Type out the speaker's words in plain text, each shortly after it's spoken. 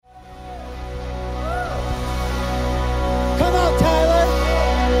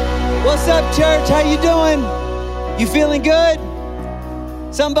What's up, church? How you doing? You feeling good?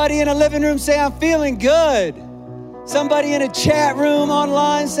 Somebody in a living room say, I'm feeling good. Somebody in a chat room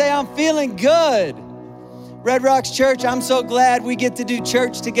online say, I'm feeling good. Red Rocks Church, I'm so glad we get to do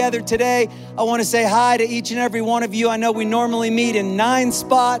church together today. I want to say hi to each and every one of you. I know we normally meet in 9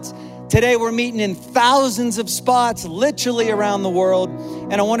 spots. Today we're meeting in thousands of spots, literally around the world.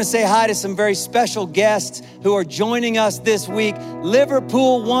 And I want to say hi to some very special guests who are joining us this week.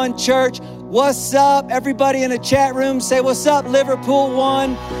 Liverpool One Church, what's up? Everybody in the chat room say, what's up, Liverpool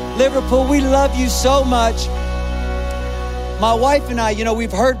One? Liverpool, we love you so much. My wife and I,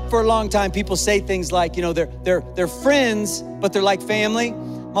 we've heard for a long time people say things like, they're friends, but they're like family.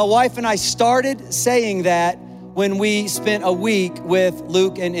 My wife and I started saying that when we spent a week with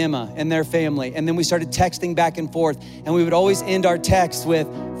Luke and Emma and their family. And then we started texting back and forth. And we would always end our text with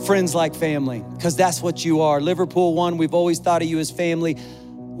friends like family, because that's what you are. Liverpool One, we've always thought of you as family.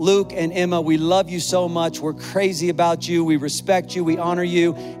 Luke and Emma, we love you so much. We're crazy about you. We respect you. We honor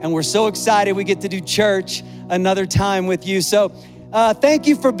you. And we're so excited we get to do church another time with you. So thank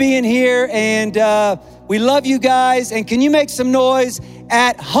you for being here. And we love you guys. And can you make some noise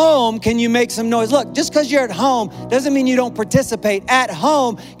at home? Can you make some noise? Look, just because you're at home doesn't mean you don't participate. At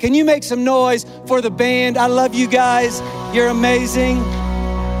home, can you make some noise for the band? I love you guys. You're amazing.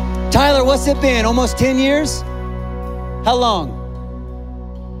 Tyler, what's it been? Almost 10 years? How long?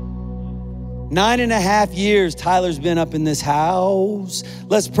 9.5 years Tyler's been up in this house.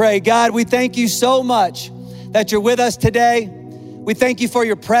 Let's pray. God, we thank you so much that you're with us today. We thank you for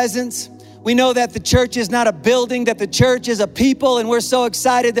your presence. We know that the church is not a building, that the church is a people, and we're so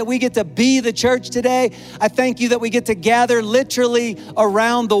excited that we get to be the church today. I thank you that we get to gather literally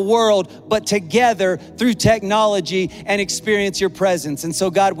around the world, but together through technology and experience your presence. And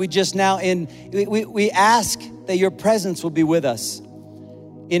so God, we just now we ask that your presence will be with us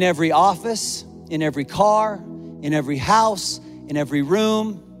in every office, in every car, in every house, in every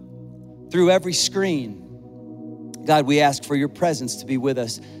room, through every screen. God, we ask for your presence to be with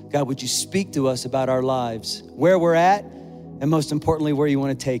us. God, would you speak to us about our lives, where we're at, and most importantly, where you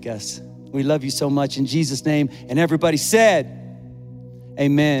want to take us. We love you so much in Jesus' name. And everybody said,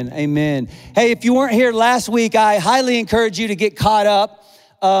 amen, amen. Hey, if you weren't here last week, I highly encourage you to get caught up.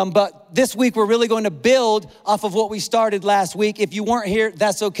 But this week, we're really going to build off of what we started last week. If you weren't here,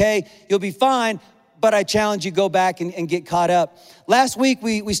 that's okay. You'll be fine. But I challenge you, go back and get caught up. Last week,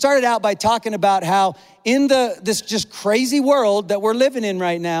 we started out by talking about how in this just crazy world that we're living in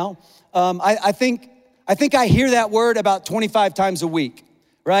right now, I think I hear that word about 25 times a week,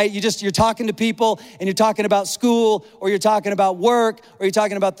 right? You're talking to people and you're talking about school, or you're talking about work, or you're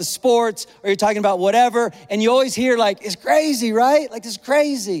talking about the sports, or you're talking about whatever. And you always hear like, it's crazy, right? Like, it's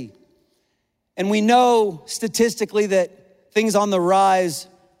crazy. And we know statistically that things on the rise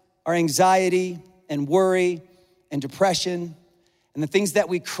are anxiety and worry and depression, and the things that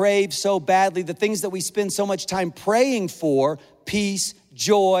we crave so badly, the things that we spend so much time praying for, peace,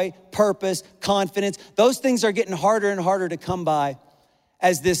 joy, purpose, confidence, those things are getting harder and harder to come by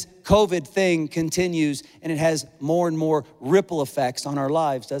as this COVID thing continues, and it has more and more ripple effects on our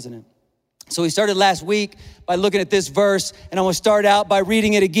lives, doesn't it? So we started last week by looking at this verse, and I want to start out by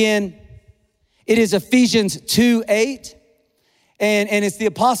reading it again. It is Ephesians 2:8. And it's the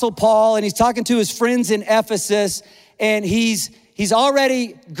Apostle Paul, and he's talking to his friends in Ephesus, and he's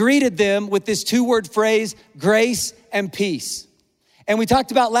already greeted them with this 2-word phrase, grace and peace. And we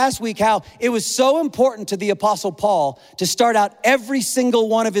talked about last week how it was so important to the Apostle Paul to start out every single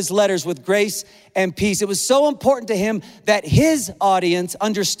one of his letters with grace and peace. It was so important to him that his audience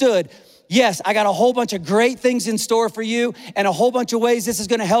understood, yes, I got a whole bunch of great things in store for you and a whole bunch of ways this is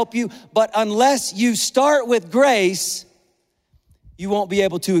gonna help you, but unless you start with grace, you won't be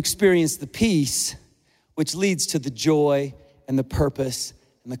able to experience the peace, which leads to the joy and the purpose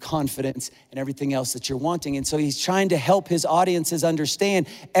and the confidence and everything else that you're wanting. And so he's trying to help his audiences understand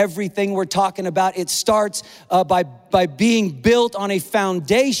everything we're talking about. It starts by being built on a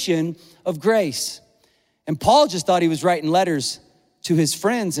foundation of grace. And Paul just thought he was writing letters to his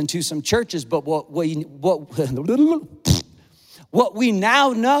friends and to some churches, but what we now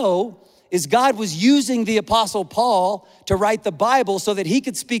know is God was using the Apostle Paul to write the Bible so that he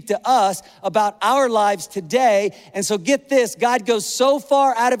could speak to us about our lives today. And so get this, God goes so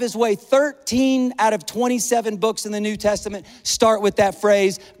far out of his way, 13 out of 27 books in the New Testament start with that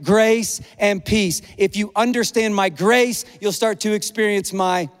phrase, grace and peace. If you understand my grace, you'll start to experience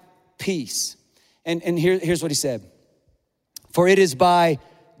my peace. And here's what he said. For it is by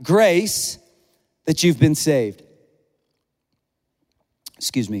grace that you've been saved.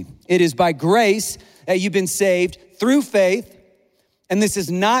 It is by grace that you've been saved through faith, And this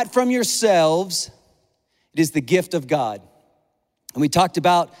is not from yourselves, it is the gift of God. And we talked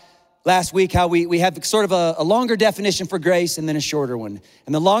about last week how we have sort of a longer definition for grace and then a shorter one.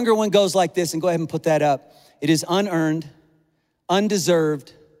 And the longer one goes like this, and go ahead and put that up. It is unearned,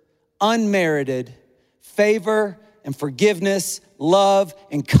 undeserved, unmerited favor and forgiveness, love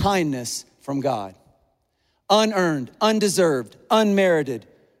and kindness from God. Unearned, undeserved, unmerited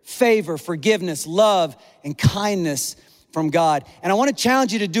favor, forgiveness, love and kindness from God. And I want to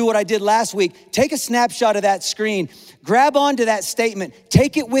challenge you to do what I did last week. Take a snapshot of that screen. Grab onto that statement.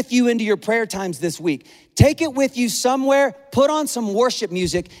 Take it with you into your prayer times this week. Take it with you somewhere. Put on some worship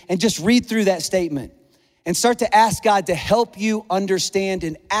music and just read through that statement. And start to ask God to help you understand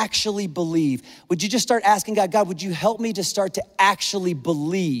and actually believe. Would you just start asking God, God, would you help me to start to actually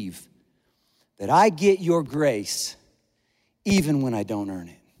believe that I get your grace even when I don't earn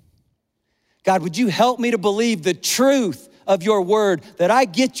it? God, would you help me to believe the truth of your word, that I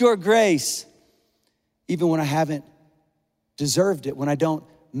get your grace even when I haven't deserved it, when I don't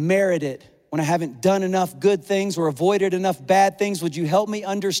merit it, when I haven't done enough good things or avoided enough bad things? Would you help me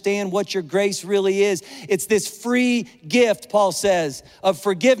understand what your grace really is? It's this free gift, Paul says, of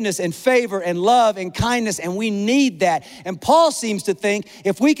forgiveness and favor and love and kindness, and we need that. And Paul seems to think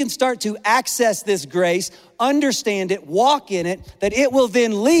if we can start to access this grace, understand it, walk in it, that it will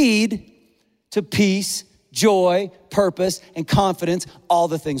then lead to peace, joy, purpose, and confidence, all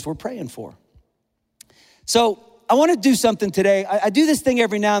the things we're praying for. So I want to do something today. I do this thing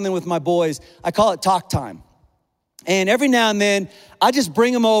every now and then with my boys. I call it talk time. And every now and then, I just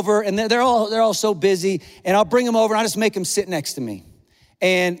bring them over, and they're all so busy, and I'll bring them over, and I just make them sit next to me.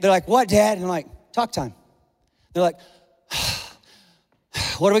 And they're like, what, Dad? And I'm like, talk time. They're like,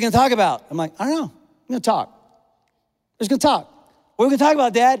 what are we going to talk about? I'm like, I don't know. I'm going to talk. We're just going to talk. What are we going to talk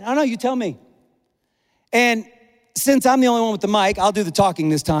about, Dad? I don't know. You tell me. And since I'm the only one with the mic, I'll do the talking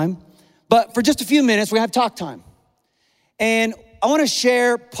this time. But for just a few minutes, we're going to have talk time. And I want to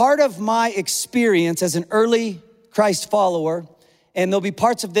share part of my experience as an early Christ follower. And there'll be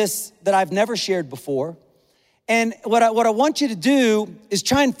parts of this that I've never shared before. And what I want you to do is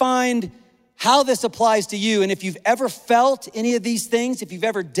try and find how this applies to you. And if you've ever felt any of these things, if you've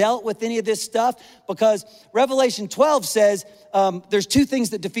ever dealt with any of this stuff, because Revelation 12 says there's two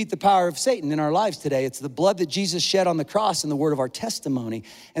things that defeat the power of Satan in our lives today. It's the blood that Jesus shed on the cross and the word of our testimony.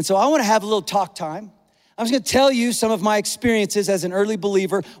 And so I want to have a little talk time. I'm just going to tell you some of my experiences as an early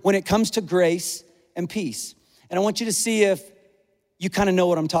believer when it comes to grace and peace. And I want you to see if you kind of know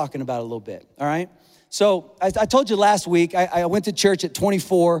what I'm talking about a little bit, all right? So I told you last week, I went to church at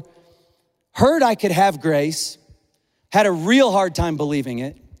 24, heard I could have grace, had a real hard time believing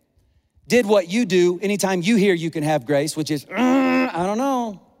it, did what you do anytime you hear you can have grace, which is, I don't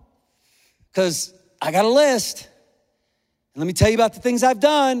know, because I got a list. And let me tell you about the things I've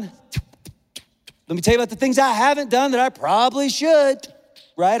done. Let me tell you about the things I haven't done that I probably should,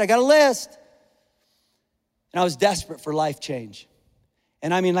 right? I got a list. And I was desperate for life change.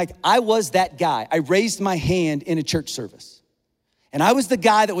 And I mean, like, I was that guy. I raised my hand in a church service. And I was the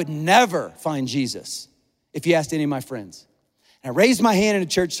guy that would never find Jesus if you asked any of my friends. And I raised my hand in a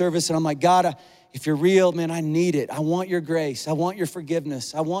church service, and I'm like, God, if you're real, man, I need it. I want your grace. I want your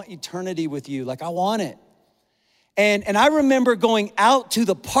forgiveness. I want eternity with you. Like, I want it. And I remember going out to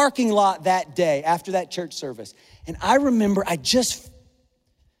the parking lot that day after that church service. And I remember I just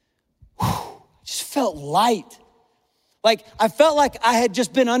felt light. Like, I felt like I had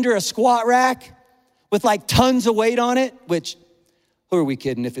just been under a squat rack with like tons of weight on it, which, who are we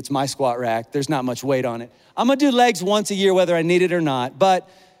kidding? If it's my squat rack, there's not much weight on it. I'm gonna do legs once a year, whether I need it or not. But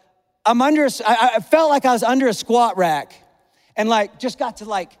I felt like I was under a squat rack and like just got to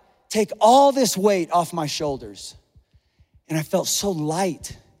like take all this weight off my shoulders. And I felt so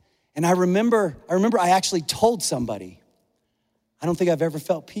light. And I remember I actually told somebody, I don't think I've ever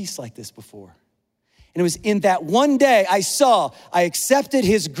felt peace like this before. And it was in that one day I accepted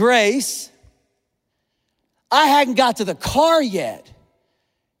his grace. I hadn't got to the car yet.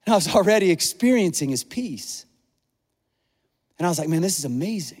 And I was already experiencing his peace. And I was like, man, this is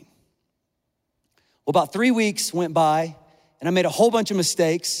amazing. Well, about 3 weeks went by, and I made a whole bunch of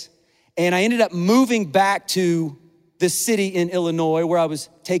mistakes. And I ended up moving back to this city in Illinois where I was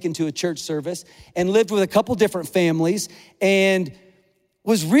taken to a church service and lived with a couple different families and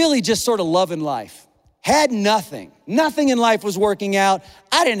was really just sort of loving life. Had nothing. Nothing in life was working out.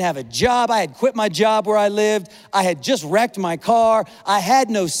 I didn't have a job. I had quit my job where I lived. I had just wrecked my car. I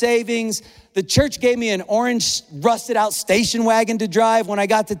had no savings. The church gave me an orange rusted out station wagon to drive when I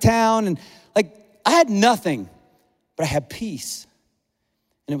got to town. And like, I had nothing, but I had peace.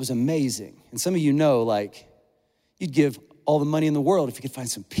 And it was amazing. And some of you know, like, you'd give all the money in the world if you could find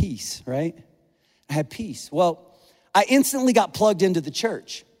some peace, right? I had peace. Well, I instantly got plugged into the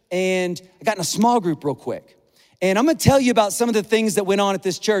church, and I got in a small group real quick. And I'm gonna tell you about some of the things that went on at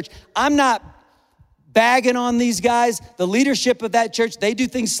this church. I'm not bagging on these guys. The leadership of that church, they do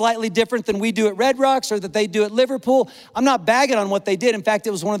things slightly different than we do at Red Rocks or that they do at Liverpool. I'm not bagging on what they did. In fact,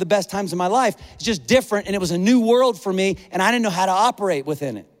 it was one of the best times of my life. It's just different, and it was a new world for me, and I didn't know how to operate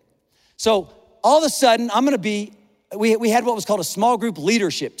within it. So all of a sudden, we had what was called a small group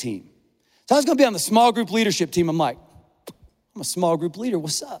leadership team. So I was gonna be on the small group leadership team. I'm like, I'm a small group leader,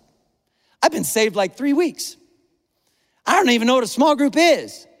 what's up? I've been saved like 3 weeks. I don't even know what a small group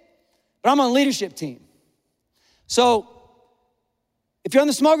is, but I'm on a leadership team. So if you're on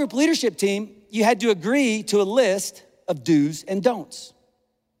the small group leadership team, you had to agree to a list of do's and don'ts.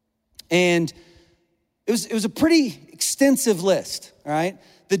 And it was a pretty extensive list, all right?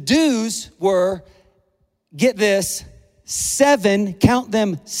 The do's were, get this, 7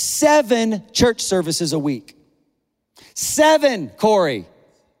 church services a week. 7, Corey.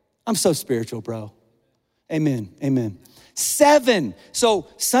 I'm so spiritual, bro. Amen, amen. 7. So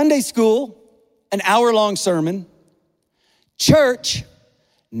Sunday school, an hour-long sermon. Church,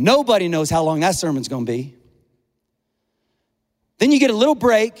 nobody knows how long that sermon's gonna be. Then you get a little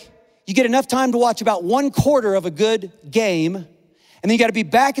break. You get enough time to watch about 1/4 of a good game. And then you gotta be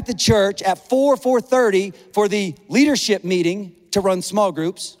back at the church at 4:30 for the leadership meeting to run small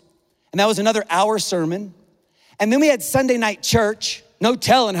groups. And that was another hour sermon. And then we had Sunday night church. No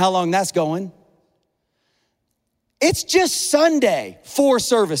telling how long that's going. It's just Sunday, 4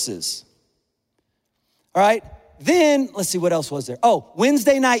 services. All right, then let's see, what else was there? Oh,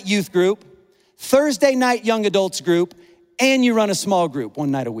 Wednesday night youth group, Thursday night young adults group, and you run a small group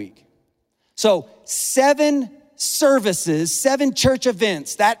 1 night a week. So 7 services, 7 church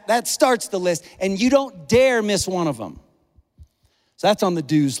events, that starts the list, and you don't dare miss one of them. So that's on the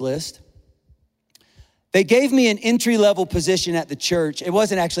do's list. They gave me an entry-level position at the church. It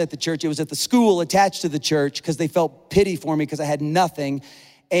wasn't actually at the church. It was at the school attached to the church because they felt pity for me because I had nothing.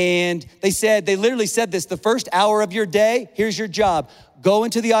 And they literally said this, the first hour of your day, here's your job. Go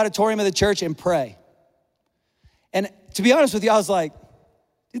into the auditorium of the church and pray. And to be honest with you, I was like,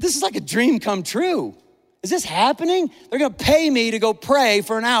 dude, this is like a dream come true. Is this happening? They're gonna pay me to go pray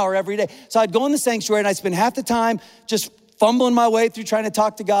for an hour every day. So I'd go in the sanctuary and I'd spend half the time just fumbling my way through trying to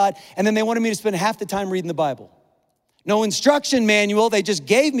talk to God. And then they wanted me to spend half the time reading the Bible. No instruction manual. They just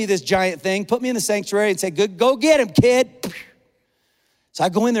gave me this giant thing, put me in the sanctuary and said, go get him, kid. So I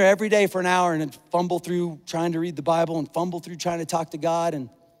go in there every day for an hour and fumble through trying to read the Bible and fumble through trying to talk to God.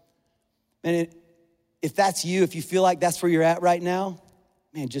 And if that's you, if you feel like that's where you're at right now,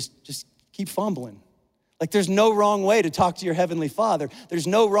 man, just keep fumbling. Like there's no wrong way to talk to your Heavenly Father. There's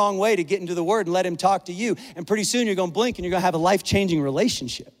no wrong way to get into the Word and let Him talk to you. And pretty soon you're gonna blink and you're gonna have a life-changing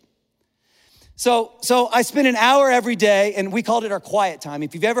relationship. So I spent an hour every day, and we called it our quiet time.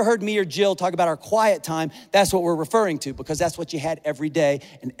 If you've ever heard me or Jill talk about our quiet time, that's what we're referring to, because that's what you had every day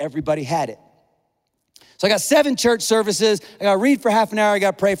and everybody had it. So I got 7 church services. I got to read for half an hour. I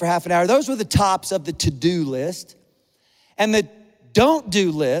got to pray for half an hour. Those were the tops of the to-do list. And the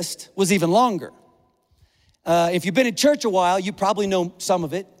don't-do list was even longer. If you've been in church a while, you probably know some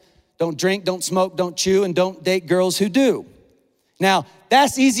of it. Don't drink, don't smoke, don't chew, and don't date girls who do. Now,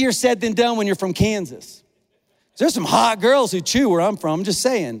 that's easier said than done when you're from Kansas. There's some hot girls who chew where I'm from, I'm just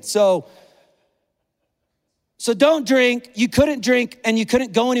saying. So don't drink. You couldn't drink, and you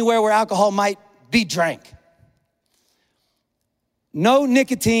couldn't go anywhere where alcohol might be drank. No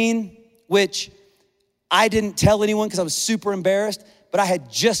nicotine, which I didn't tell anyone because I was super embarrassed, but I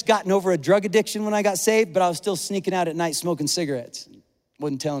had just gotten over a drug addiction when I got saved, but I was still sneaking out at night smoking cigarettes.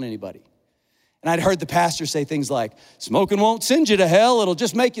 Wasn't telling anybody. And I'd heard the pastor say things like, smoking won't send you to hell, it'll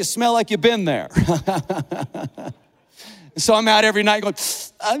just make you smell like you've been there. So I'm out every night going,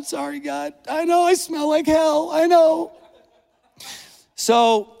 I'm sorry, God. I know I smell like hell, I know.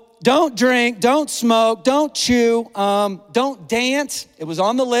 So don't drink, don't smoke, don't chew, don't dance. It was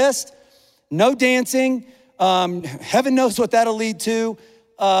on the list. No dancing. Heaven knows what that'll lead to.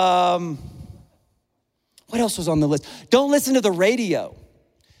 What else was on the list? Don't listen to the radio.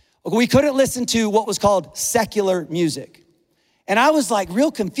 We couldn't listen to what was called secular music. And I was like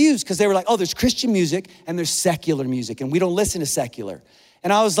real confused because they were like, oh, there's Christian music and there's secular music and we don't listen to secular.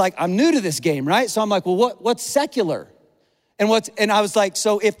 And I was like, I'm new to this game, right? So I'm like, well, what's secular? And I was like,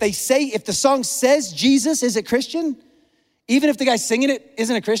 so if the song says Jesus, is it Christian? Even if the guy singing it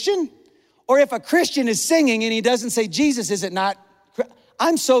isn't a Christian? Or if a Christian is singing and he doesn't say Jesus, is it not?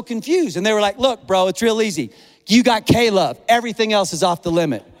 I'm so confused. And they were like, look, bro, it's real easy. You got K-Love. Everything else is off the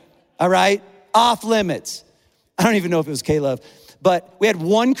limit. All right? Off limits. I don't even know if it was K-Love. But we had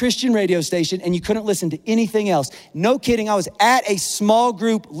one Christian radio station and you couldn't listen to anything else. No kidding, I was at a small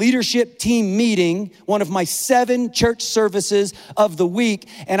group leadership team meeting, one of my 7 church services of the week,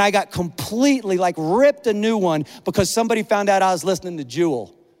 and I got completely ripped a new one because somebody found out I was listening to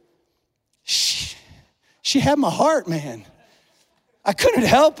Jewel. She had my heart, man. I couldn't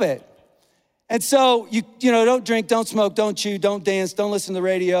help it. And so, you know, don't drink, don't smoke, don't chew, don't dance, don't listen to the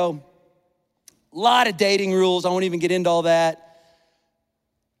radio. A lot of dating rules, I won't even get into all that.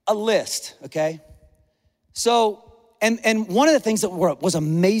 A list, okay? So, and one of the things that was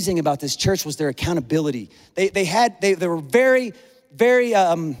amazing about this church was their accountability. They were very, very,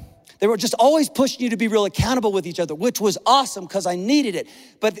 they were just always pushing you to be real accountable with each other, which was awesome because I needed it.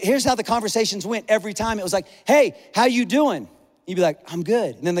 But here's how the conversations went every time. It was like, hey, how you doing? You'd be like, I'm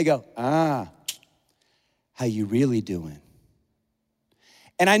good. And then they go, how you really doing?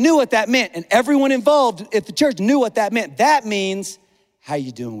 And I knew what that meant. And everyone involved at the church knew what that meant. That means, how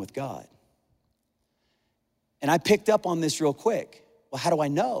you doing with God? And I picked up on this real quick. Well, how do I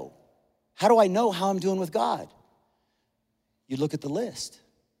know? How do I know how I'm doing with God? You look at the list.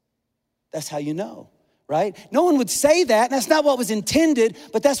 That's how you know, right? No one would say that, and that's not what was intended,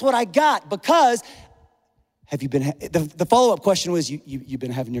 but that's what I got because have you been, the follow-up question was, you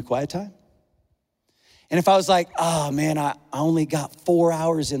been having your quiet time? And if I was like, oh man, I only got 4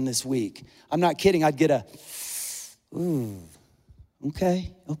 hours in this week, I'm not kidding, I'd get a, ooh.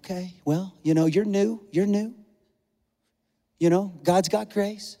 Okay. Well, you know, you're new. You know, God's got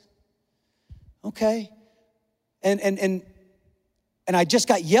grace. Okay. And I just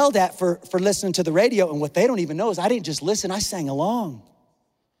got yelled at for listening to the radio. And what they don't even know is I didn't just listen, I sang along.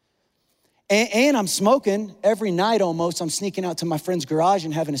 And I'm smoking every night almost. I'm sneaking out to my friend's garage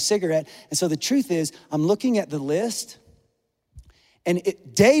and having a cigarette. And so the truth is, I'm looking at the list. And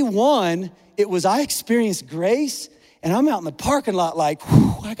day one, it was I experienced grace. And I'm out in the parking lot like,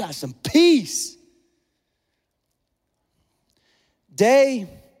 whew, I got some peace. Day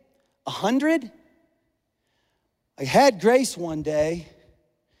 100, I had grace one day.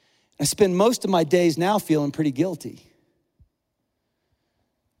 I spend most of my days now feeling pretty guilty.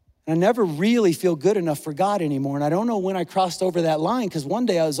 And I never really feel good enough for God anymore. And I don't know when I crossed over that line because one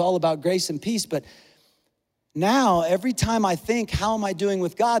day I was all about grace and peace. But now every time I think, how am I doing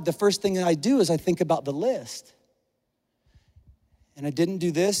with God? The first thing that I do is I think about the list. And I didn't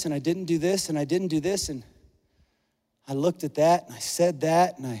do this, and I didn't do this, and I didn't do this. And I looked at that, and I said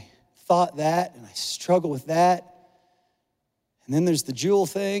that, and I thought that, and I struggle with that. And then there's the Jewel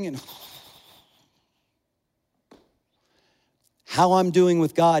thing, and how I'm doing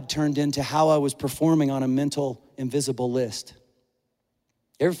with God turned into how I was performing on a mental, invisible list.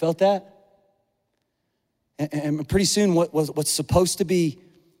 You ever felt that? And pretty soon what's supposed to be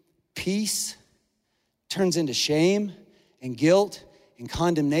peace turns into shame and guilt and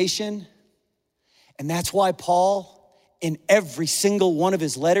condemnation. And that's why Paul, in every single one of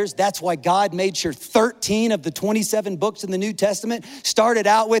his letters, that's why God made sure 13 of the 27 books in the New Testament started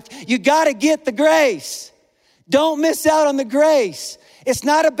out with, you gotta get the grace. Don't miss out on the grace. It's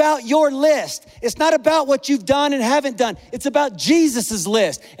not about your list. It's not about what you've done and haven't done. It's about Jesus's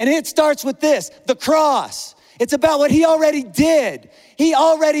list. And it starts with this, the cross. It's about what he already did. He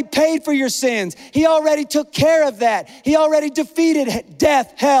already paid for your sins. He already took care of that. He already defeated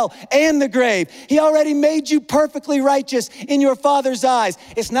death, hell, and the grave. He already made you perfectly righteous in your Father's eyes.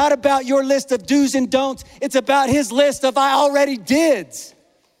 It's not about your list of do's and don'ts. It's about his list of I already dids.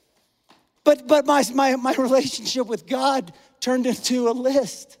 But my relationship with God turned into a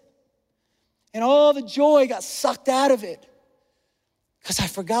list. And all the joy got sucked out of it. Because I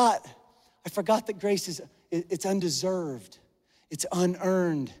forgot that grace it's undeserved. It's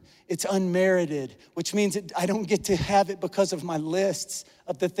unearned. It's unmerited, which means I don't get to have it because of my lists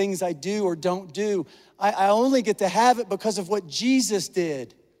of the things I do or don't do. I only get to have it because of what Jesus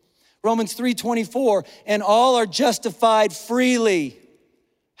did. Romans 3:24, and all are justified freely.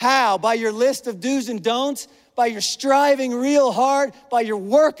 How? By your list of do's and don'ts? By your striving real hard? By your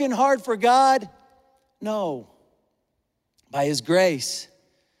working hard for God? No. By his grace,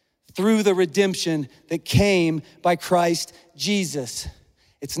 through the redemption that came by Christ Jesus.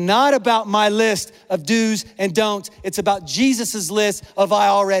 It's not about my list of do's and don'ts. It's about Jesus's list of I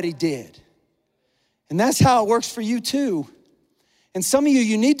already did. And that's how it works for you too. And some of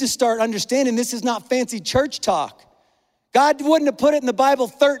you need to start understanding this is not fancy church talk. God wouldn't have put it in the Bible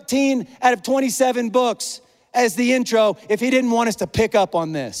 13 out of 27 books as the intro if he didn't want us to pick up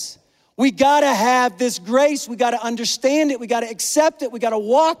on this. We gotta have this grace. We gotta understand it. We gotta accept it. We gotta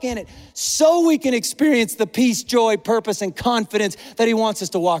walk in it so we can experience the peace, joy, purpose, and confidence that he wants us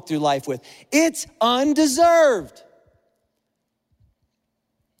to walk through life with. It's undeserved.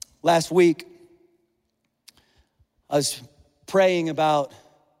 Last week, I was praying about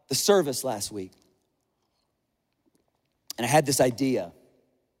the service last week. And I had this idea.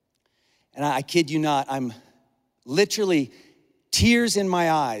 And I kid you not, I'm literally tears in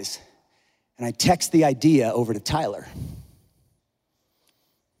my eyes. And I text the idea over to Tyler.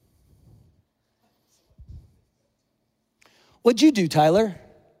 What'd you do, Tyler?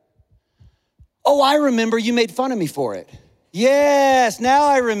 Oh, I remember you made fun of me for it. Yes, now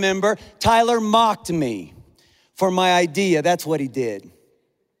I remember. Tyler mocked me for my idea. That's what he did.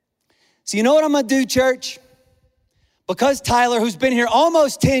 So you know what I'm gonna do, church? Because Tyler, who's been here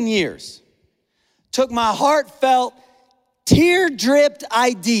almost 10 years, took my heartfelt, tear-dripped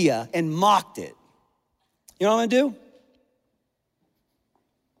idea and mocked it. You know what I'm gonna do?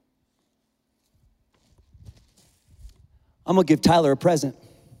 I'm gonna give Tyler a present.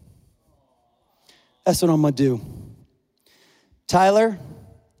 That's what I'm gonna do. Tyler,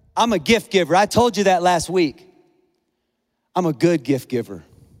 I'm a gift giver. I told you that last week. I'm a good gift giver.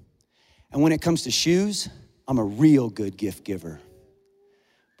 And when it comes to shoes, I'm a real good gift giver.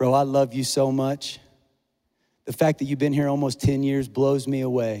 Bro, I love you so much. The fact that you've been here almost 10 years blows me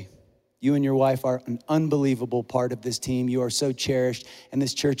away. You and your wife are an unbelievable part of this team. You are so cherished, and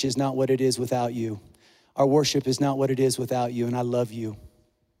this church is not what it is without you. Our worship is not what it is without you, and I love you.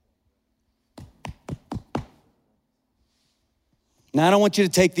 Now, I don't want you to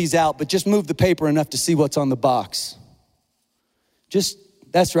take these out, but just move the paper enough to see what's on the box.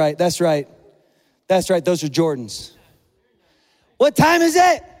 That's right. Those are Jordans. What time is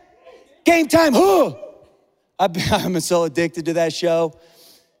it? Game time. I'm so addicted to that show.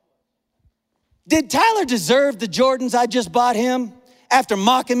 Did Tyler deserve the Jordans I just bought him after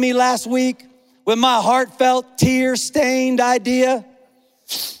mocking me last week with my heartfelt, tear-stained idea?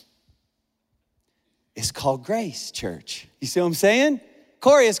 It's called grace, church. You see what I'm saying?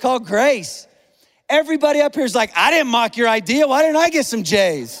 Corey, it's called grace. Everybody up here is like, I didn't mock your idea. Why didn't I get some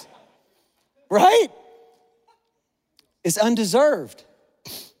J's? Right? It's undeserved.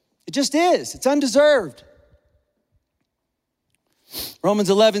 It just is. It's undeserved. Romans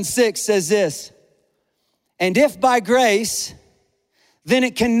 11:6 says this, and if by grace, then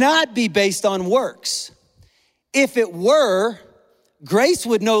it cannot be based on works. If it were, grace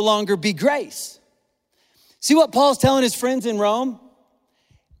would no longer be grace. See what Paul's telling his friends in Rome?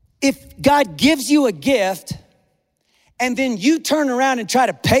 If God gives you a gift and then you turn around and try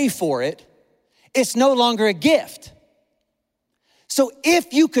to pay for it, it's no longer a gift. So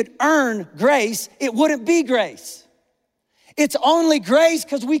if you could earn grace, it wouldn't be grace. It's only grace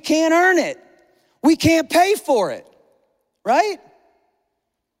because we can't earn it. We can't pay for it, right?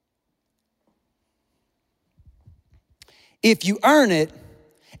 If you earn it,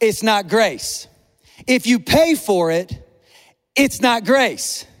 it's not grace. If you pay for it, it's not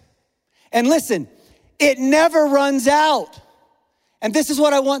grace. And listen, it never runs out. And this is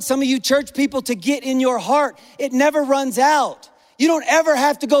what I want some of you church people to get in your heart. It never runs out. You don't ever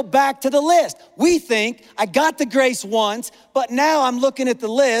have to go back to the list. We think, I got the grace once, but now I'm looking at the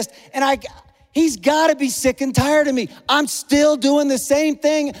list and he's gotta be sick and tired of me. I'm still doing the same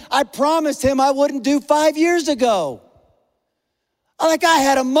thing I promised him I wouldn't do 5 years ago. Like I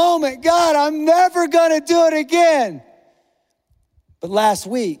had a moment, God, I'm never gonna do it again. But last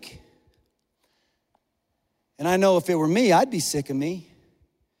week, and I know if it were me, I'd be sick of me.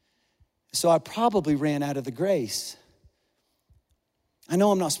 So I probably ran out of the grace. I know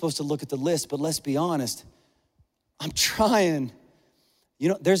I'm not supposed to look at the list, but let's be honest. I'm trying. You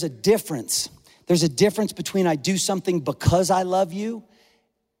know, there's a difference. There's a difference between I do something because I love you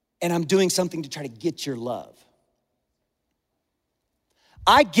and I'm doing something to try to get your love.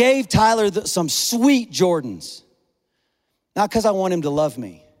 I gave Tyler some sweet Jordans, not because I want him to love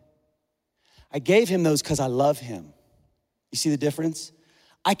me. I gave him those because I love him. You see the difference?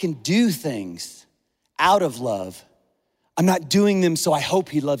 I can do things out of love. I'm not doing them so I hope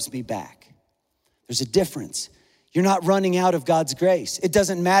he loves me back. There's a difference. You're not running out of God's grace. It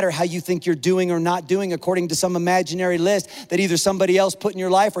doesn't matter how you think you're doing or not doing according to some imaginary list that either somebody else put in your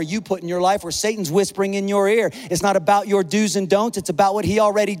life or you put in your life or Satan's whispering in your ear. It's not about your do's and don'ts. It's about what he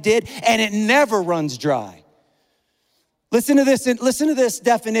already did, and it never runs dry. Listen to this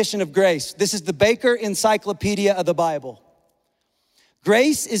definition of grace. This is the Baker Encyclopedia of the Bible.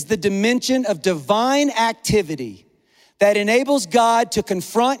 Grace is the dimension of divine activity that enables God to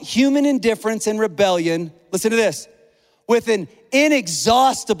confront human indifference and rebellion, listen to this, with an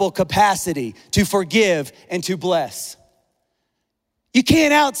inexhaustible capacity to forgive and to bless. You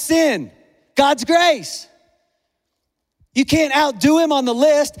can't out-sin God's grace. You can't outdo him on the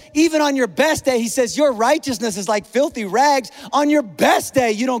list. Even on your best day, he says, your righteousness is like filthy rags. On your best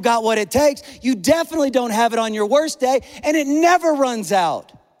day, you don't got what it takes. You definitely don't have it on your worst day, and it never runs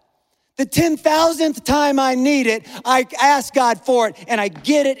out. The 10,000th time I need it, I ask God for it, and I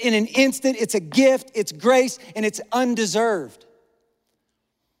get it in an instant. It's a gift, it's grace, and it's undeserved.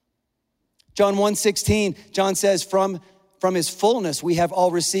 John 1:16, John says, from his fullness, we have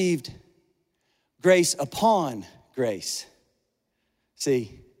all received grace upon grace.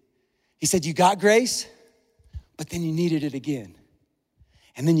 See, he said, you got grace, but then you needed it again.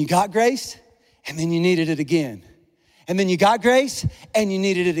 And then you got grace, and then you needed it again. And then you got grace, and you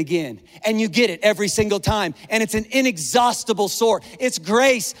needed it again. And you get it every single time. And it's an inexhaustible source. It's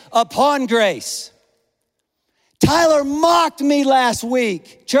grace upon grace. Tyler mocked me last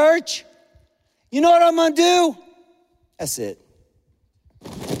week. Church, you know what I'm gonna do? That's it.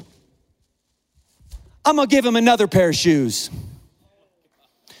 I'm gonna give him another pair of shoes.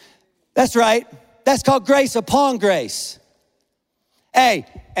 That's right. That's called grace upon grace. Hey,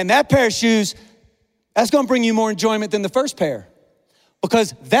 and that pair of shoes, that's gonna bring you more enjoyment than the first pair,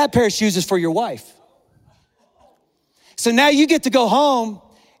 because that pair of shoes is for your wife. So now you get to go home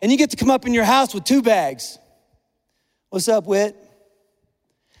and you get to come up in your house with 2 bags. What's up, Whit?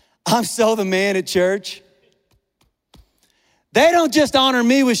 I'm so the man at church. They don't just honor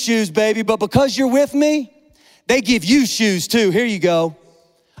me with shoes, baby, but because you're with me, they give you shoes too. Here you go.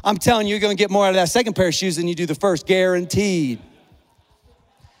 I'm telling you, you're gonna get more out of that second pair of shoes than you do the first, guaranteed.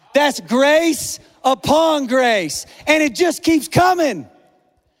 That's grace upon grace, and it just keeps coming.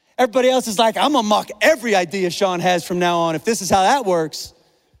 Everybody else is like, I'm gonna mock every idea Shawn has from now on if this is how that works.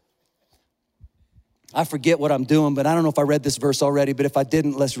 I forget what I'm doing, but I don't know if I read this verse already, but if I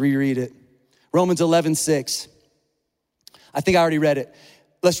didn't, let's reread it. Romans 11:6. I think I already read it.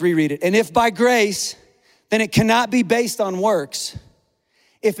 Let's reread it. And if by grace, then it cannot be based on works.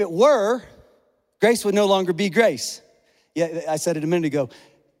 If it were, grace would no longer be grace. Yeah, I said it a minute ago.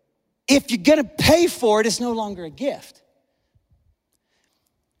 If you're gonna pay for it, it's no longer a gift.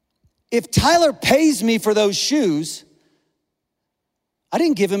 If Tyler pays me for those shoes, I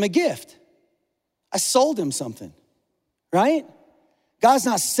didn't give him a gift. I sold him something, right? God's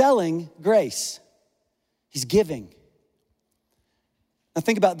not selling grace. He's giving. Now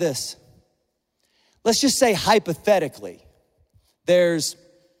think about this. Let's just say hypothetically, there's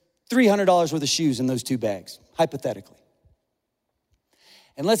 $300 worth of shoes in those 2 bags, hypothetically.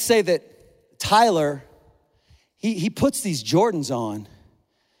 And let's say that Tyler, he puts these Jordans on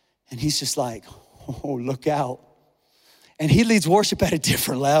and he's just like, oh, look out. And he leads worship at a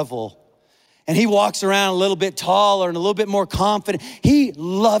different level. And he walks around a little bit taller and a little bit more confident. He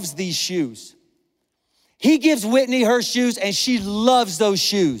loves these shoes. He gives Whitney her shoes and she loves those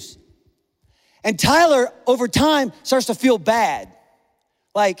shoes. And Tyler, over time, starts to feel bad.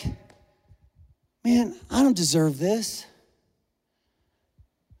 Like, man, I don't deserve this.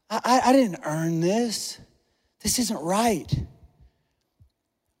 I didn't earn this. This isn't right.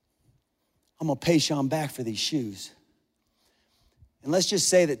 I'm gonna pay Shawn back for these shoes. And let's just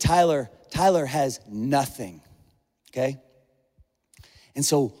say that Tyler has nothing, okay? And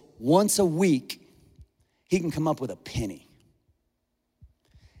so once a week, he can come up with a penny.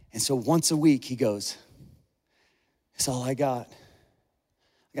 And so once a week, he goes, that's all I got.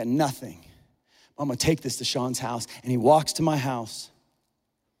 I got nothing. I'm gonna take this to Shawn's house. And he walks to my house.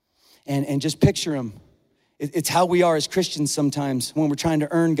 And just picture him. It's how we are as Christians sometimes when we're trying to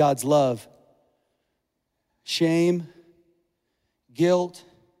earn God's love. Shame, guilt,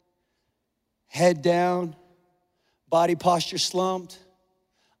 head down, body posture slumped.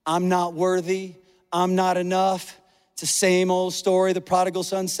 I'm not worthy. I'm not enough. It's the same old story. The prodigal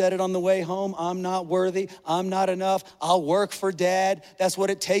son said it on the way home. I'm not worthy. I'm not enough. I'll work for dad. That's what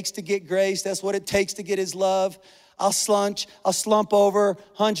it takes to get grace. That's what it takes to get his love. I'll slump over,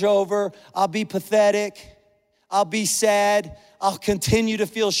 hunch over. I'll be pathetic. I'll be sad. I'll continue to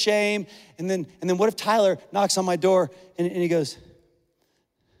feel shame. And then what if Tyler knocks on my door and he goes,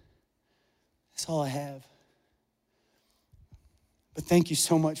 that's all I have. But thank you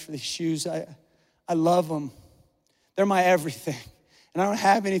so much for these shoes. I love them. They're my everything. And I don't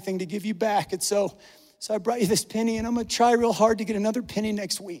have anything to give you back. And so I brought you this penny, and I'm gonna try real hard to get another penny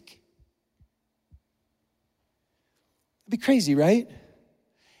next week. It'd be crazy, right?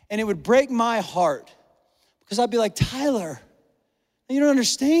 And it would break my heart because I'd be like, Tyler, you don't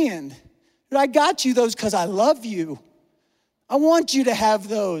understand. But I got you those because I love you. I want you to have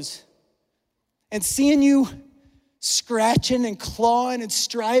those. And seeing you scratching and clawing and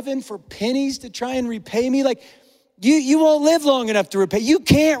striving for pennies to try and repay me. Like, you won't live long enough to repay. You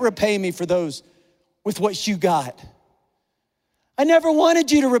can't repay me for those with what you got. I never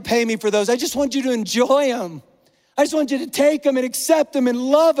wanted you to repay me for those. I just want you to enjoy them. I just want you to take them and accept them and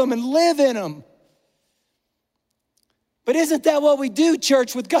love them and live in them. But isn't that what we do,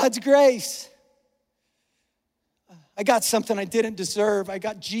 church, with God's grace? I got something I didn't deserve. I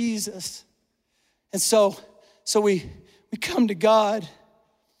got Jesus. And so we come to God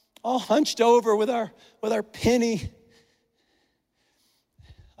all hunched over with our penny.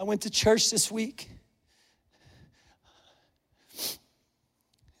 I went to church this week.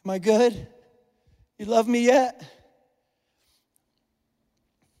 Am I good? You love me yet?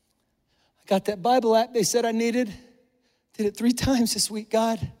 I got that Bible app they said I needed. Did it 3 times this week,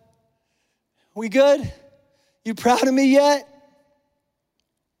 God. We good? You proud of me yet?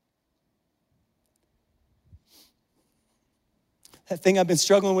 That thing I've been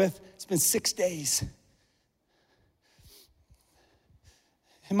struggling with, it's been 6 days.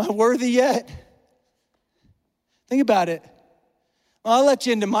 Am I worthy yet? Think about it. I'll let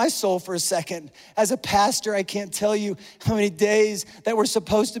you into my soul for a second. As a pastor, I can't tell you how many days that we're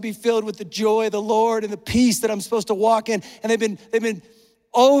supposed to be filled with the joy of the Lord and the peace that I'm supposed to walk in. And they've been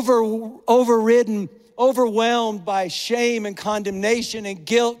overridden, overwhelmed by shame and condemnation and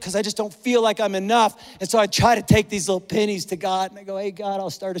guilt because I just don't feel like I'm enough. And so I try to take these little pennies to God and I go, hey, God, I'll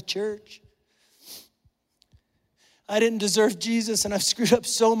start a church. I didn't deserve Jesus and I've screwed up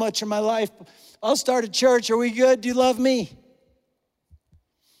so much in my life. I'll start a church. Are we good? Do you love me?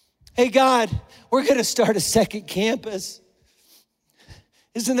 Hey, God, we're going to start a second campus.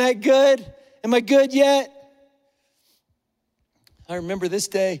 Isn't that good? Am I good yet? I remember this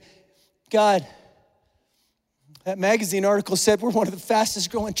day, God, that magazine article said we're one of the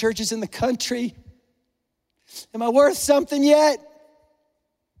fastest growing churches in the country. Am I worth something yet?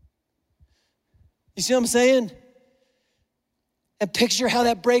 You see what I'm saying? And picture how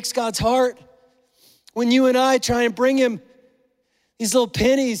that breaks God's heart when you and I try and bring him these little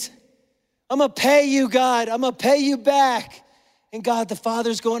pennies. I'm going to pay you, God. I'm going to pay you back. And God, the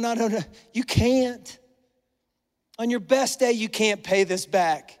Father's going, no, you can't. On your best day, you can't pay this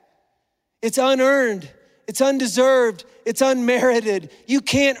back. It's unearned. It's undeserved. It's unmerited. You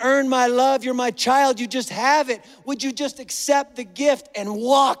can't earn my love. You're my child. You just have it. Would you just accept the gift and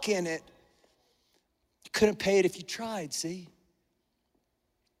walk in it? You couldn't pay it if you tried, see?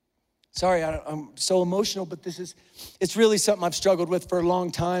 Sorry, I'm so emotional, but it's really something I've struggled with for a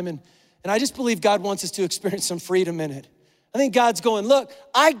long time. And I just believe God wants us to experience some freedom in it. I think God's going, look,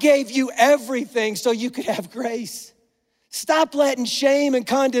 I gave you everything so you could have grace. Stop letting shame and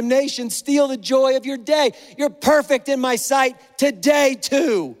condemnation steal the joy of your day. You're perfect in my sight today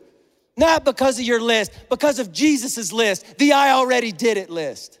too. Not because of your list, because of Jesus's list, the I already did it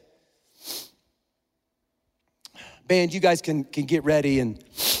list. Band, you guys can get ready and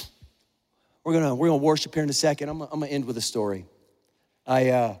we're gonna worship here in a second. I'm gonna end with a story.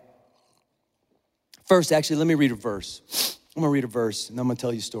 First, actually, let me read a verse. I'm gonna read a verse and I'm gonna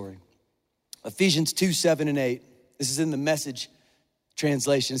tell you a story. Ephesians 2:7-8. This is in the Message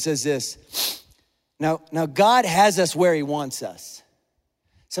translation. It says this. Now God has us where he wants us.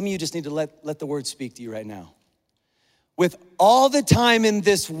 Some of you just need to let the word speak to you right now. With all the time in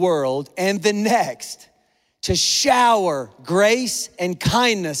this world and the next to shower grace and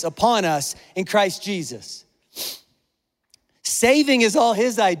kindness upon us in Christ Jesus. Saving is all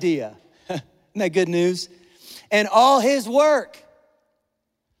his idea. Isn't that good news? And all his work.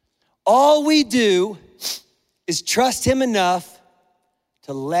 All we do is trust him enough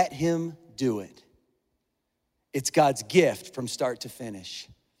to let him do it. It's God's gift from start to finish.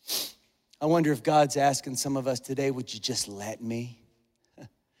 I wonder if God's asking some of us today, would you just let me? Would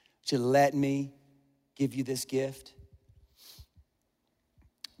you let me give you this gift?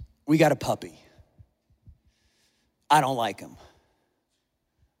 We got a puppy. I don't like him.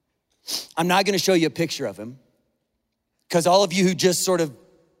 I'm not gonna show you a picture of him because all of you who just sort of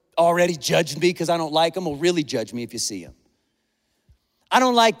already judged me because I don't like him will really judge me if you see him. I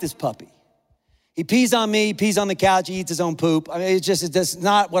don't like this puppy. He pees on me, he pees on the couch, he eats his own poop. I mean, it's just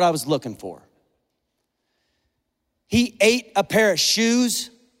not what I was looking for. He ate a pair of shoes.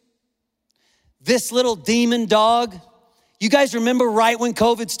 This little demon dog, you guys remember right when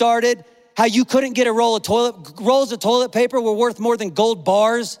COVID started, how you couldn't get a rolls of toilet paper were worth more than gold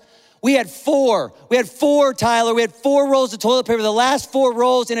bars? We had four, Tyler. We had 4 rolls of toilet paper. The last 4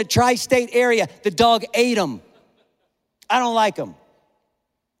 rolls in a tri-state area, the dog ate them. I don't like them.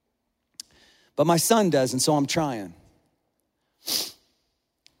 But my son does, and so I'm trying.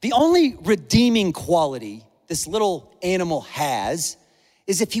 The only redeeming quality this little animal has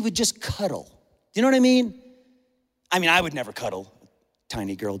is if he would just cuddle. Do you know what I mean? I would never cuddle a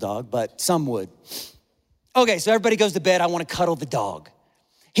tiny girl dog, but some would. Okay, so everybody goes to bed. I want to cuddle the dog.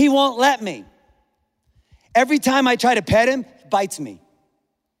 He won't let me. Every time I try to pet him, he bites me.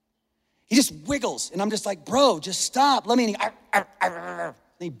 He just wiggles, and I'm just like, bro, just stop. Let me, and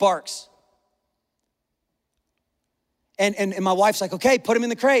he barks. And my wife's like, okay, put him in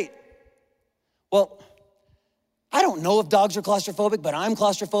the crate. Well, I don't know if dogs are claustrophobic, but I'm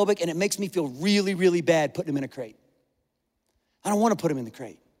claustrophobic, and it makes me feel really, really bad putting him in a crate. I don't want to put him in the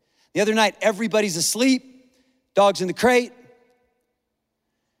crate. The other night, everybody's asleep, dog's in the crate.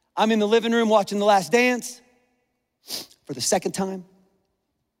 I'm in the living room watching The Last Dance for the second time.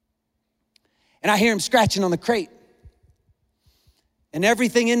 And I hear him scratching on the crate. And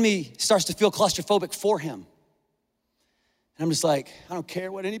everything in me starts to feel claustrophobic for him. And I'm just like, I don't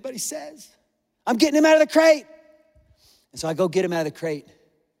care what anybody says. I'm getting him out of the crate. And so I go get him out of the crate.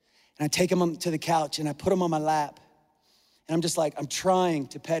 And I take him to the couch and I put him on my lap. And I'm just like, I'm trying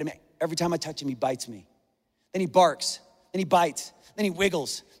to pet him. Every time I touch him, he bites me. Then he barks, then he bites, then he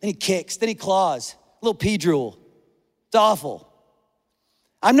wiggles, then he kicks, then he claws. A little pee drool. It's awful.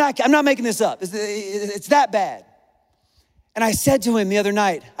 I'm not making this up. It's that bad. And I said to him the other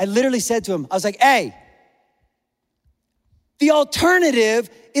night, I literally said to him, I was like, hey, the alternative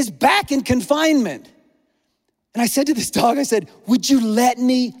is back in confinement. And I said to this dog, I said, would you let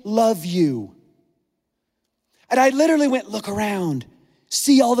me love you? And I literally went, look around,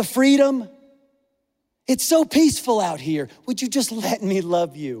 see all the freedom? It's so peaceful out here. Would you just let me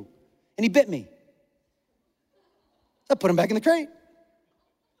love you? And he bit me. I put him back in the crate.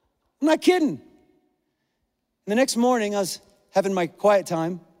 I'm not kidding. And the next morning, I was having my quiet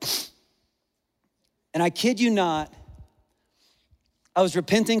time, and I kid you not, I was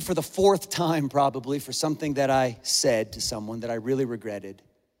repenting for the fourth time probably for something that I said to someone that I really regretted.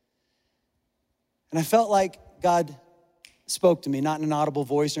 And I felt like God spoke to me, not in an audible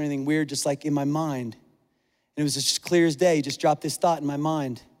voice or anything weird, just like in my mind. And it was just clear as day. He just dropped this thought in my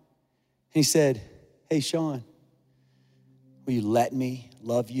mind. And he said, hey, Shawn, will you let me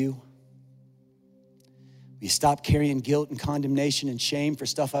love you? Will you stop carrying guilt and condemnation and shame for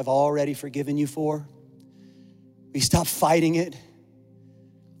stuff I've already forgiven you for? Will you stop fighting it?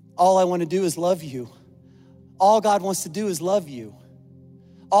 All I want to do is love you. All God wants to do is love you.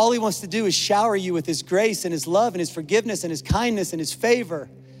 All he wants to do is shower you with his grace and his love and his forgiveness and his kindness and his favor.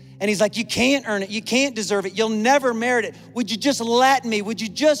 And he's like, you can't earn it. You can't deserve it. You'll never merit it. Would you just let me? Would you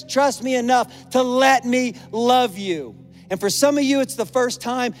just trust me enough to let me love you? And for some of you, it's the first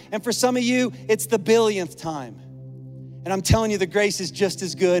time. And for some of you, it's the billionth time. And I'm telling you, the grace is just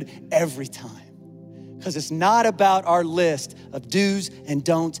as good every time. Because it's not about our list of do's and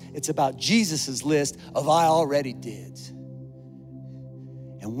don'ts. It's about Jesus's list of I already did.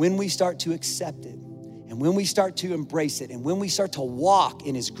 And when we start to accept it, and when we start to embrace it, and when we start to walk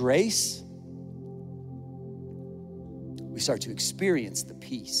in his grace, we start to experience the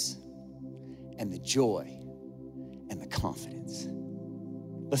peace and the joy and the confidence.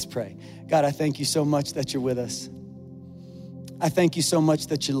 Let's pray. God, I thank you so much that you're with us. I thank you so much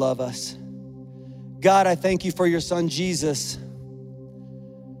that you love us. God, I thank you for your son, Jesus.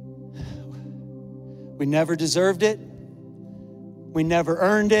 We never deserved it. We never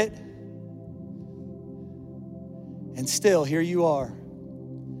earned it. And still, here you are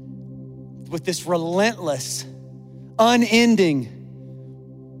with this relentless, unending,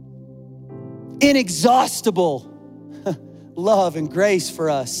 inexhaustible love and grace for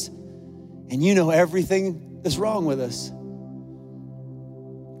us. And you know everything that's wrong with us.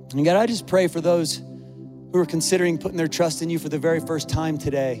 And God, I just pray for those who are considering putting their trust in you for the very first time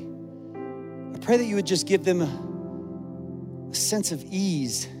today. I pray that you would just give them a sense of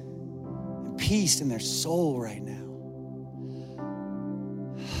ease and peace in their soul right now.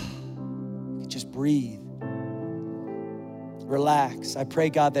 Just breathe. Relax. I pray,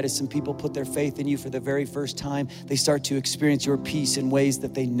 God, that as some people put their faith in you for the very first time, they start to experience your peace in ways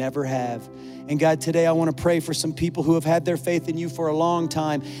that they never have. And God, today I want to pray for some people who have had their faith in you for a long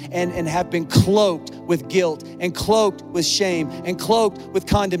time and have been cloaked with guilt and cloaked with shame and cloaked with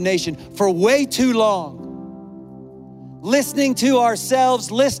condemnation for way too long. Listening to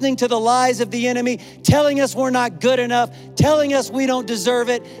ourselves, listening to the lies of the enemy, telling us we're not good enough, telling us we don't deserve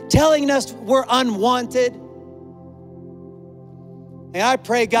it, telling us we're unwanted. And I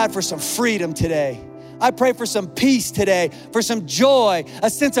pray, God, for some freedom today. I pray for some peace today, for some joy, a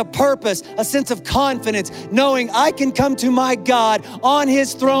sense of purpose, a sense of confidence, knowing I can come to my God on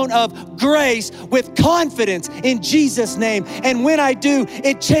his throne of grace with confidence in Jesus' name. And when I do,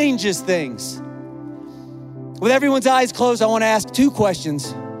 it changes things. With everyone's eyes closed, I want to ask 2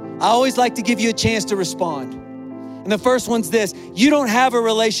 questions. I always like to give you a chance to respond. And the first one's this: you don't have a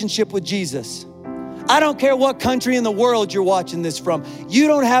relationship with Jesus. I don't care what country in the world you're watching this from. You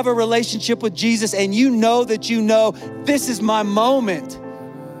don't have a relationship with Jesus, and you know that this is my moment.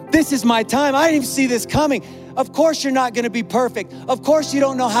 This is my time. I didn't even see this coming. Of course you're not gonna be perfect. Of course you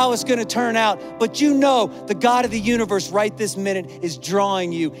don't know how it's gonna turn out, but you know the God of the universe right this minute is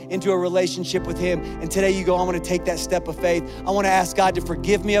drawing you into a relationship with him. And today you go, I wanna take that step of faith. I wanna ask God to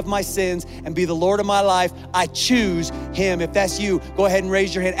forgive me of my sins and be the Lord of my life. I choose him. If that's you, go ahead and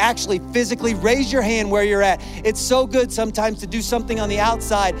raise your hand. Actually, physically raise your hand where you're at. It's so good sometimes to do something on the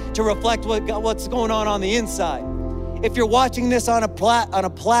outside to reflect what's going on the inside. If you're watching this on a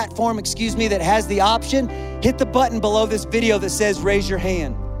platform, that has the option, hit the button below this video that says raise your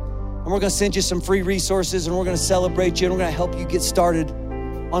hand. And we're gonna send you some free resources, and we're gonna celebrate you, and we're gonna help you get started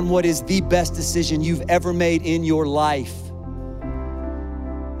on what is the best decision you've ever made in your life.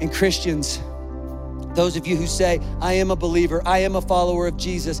 And Christians, those of you who say, I am a believer, I am a follower of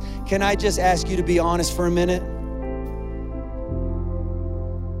Jesus, can I just ask you to be honest for a minute?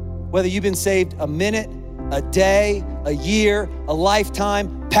 Whether you've been saved a minute, a day, a year, a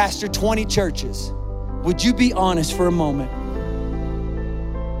lifetime, pastor 20 churches, would you be honest for a moment?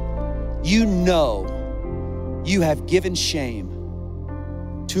 You know you have given shame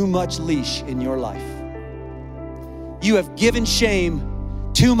too much leash in your life. You have given shame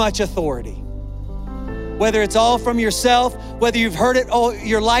too much authority. Whether it's all from yourself, whether you've heard it all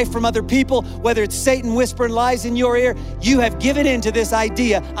your life from other people, whether it's Satan whispering lies in your ear, you have given in to this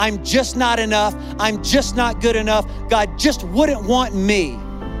idea, I'm just not enough, I'm just not good enough, God just wouldn't want me.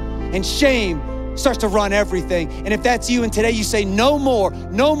 And shame starts to run everything. And if that's you and today you say, no more,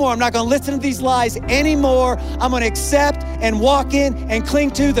 I'm not gonna listen to these lies anymore. I'm gonna accept and walk in and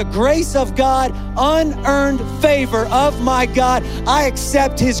cling to the grace of God, unearned favor of my God. I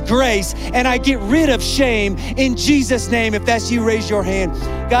accept his grace and I get rid of shame in Jesus' name. If that's you, raise your hand.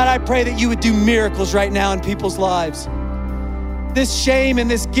 God, I pray that you would do miracles right now in people's lives. This shame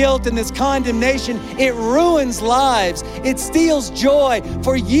and this guilt and this condemnation, it ruins lives. It steals joy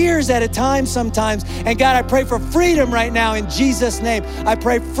for years at a time sometimes. And God, I pray for freedom right now in Jesus' name. I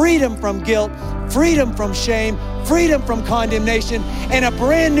pray freedom from guilt, freedom from shame, freedom from condemnation, and a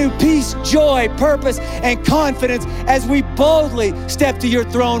brand new peace, joy, purpose, and confidence as we boldly step to your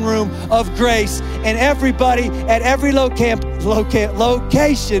throne room of grace. And everybody at every location,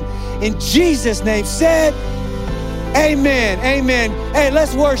 in Jesus' name said, amen, amen. Hey,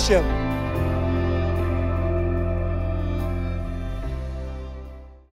 let's worship.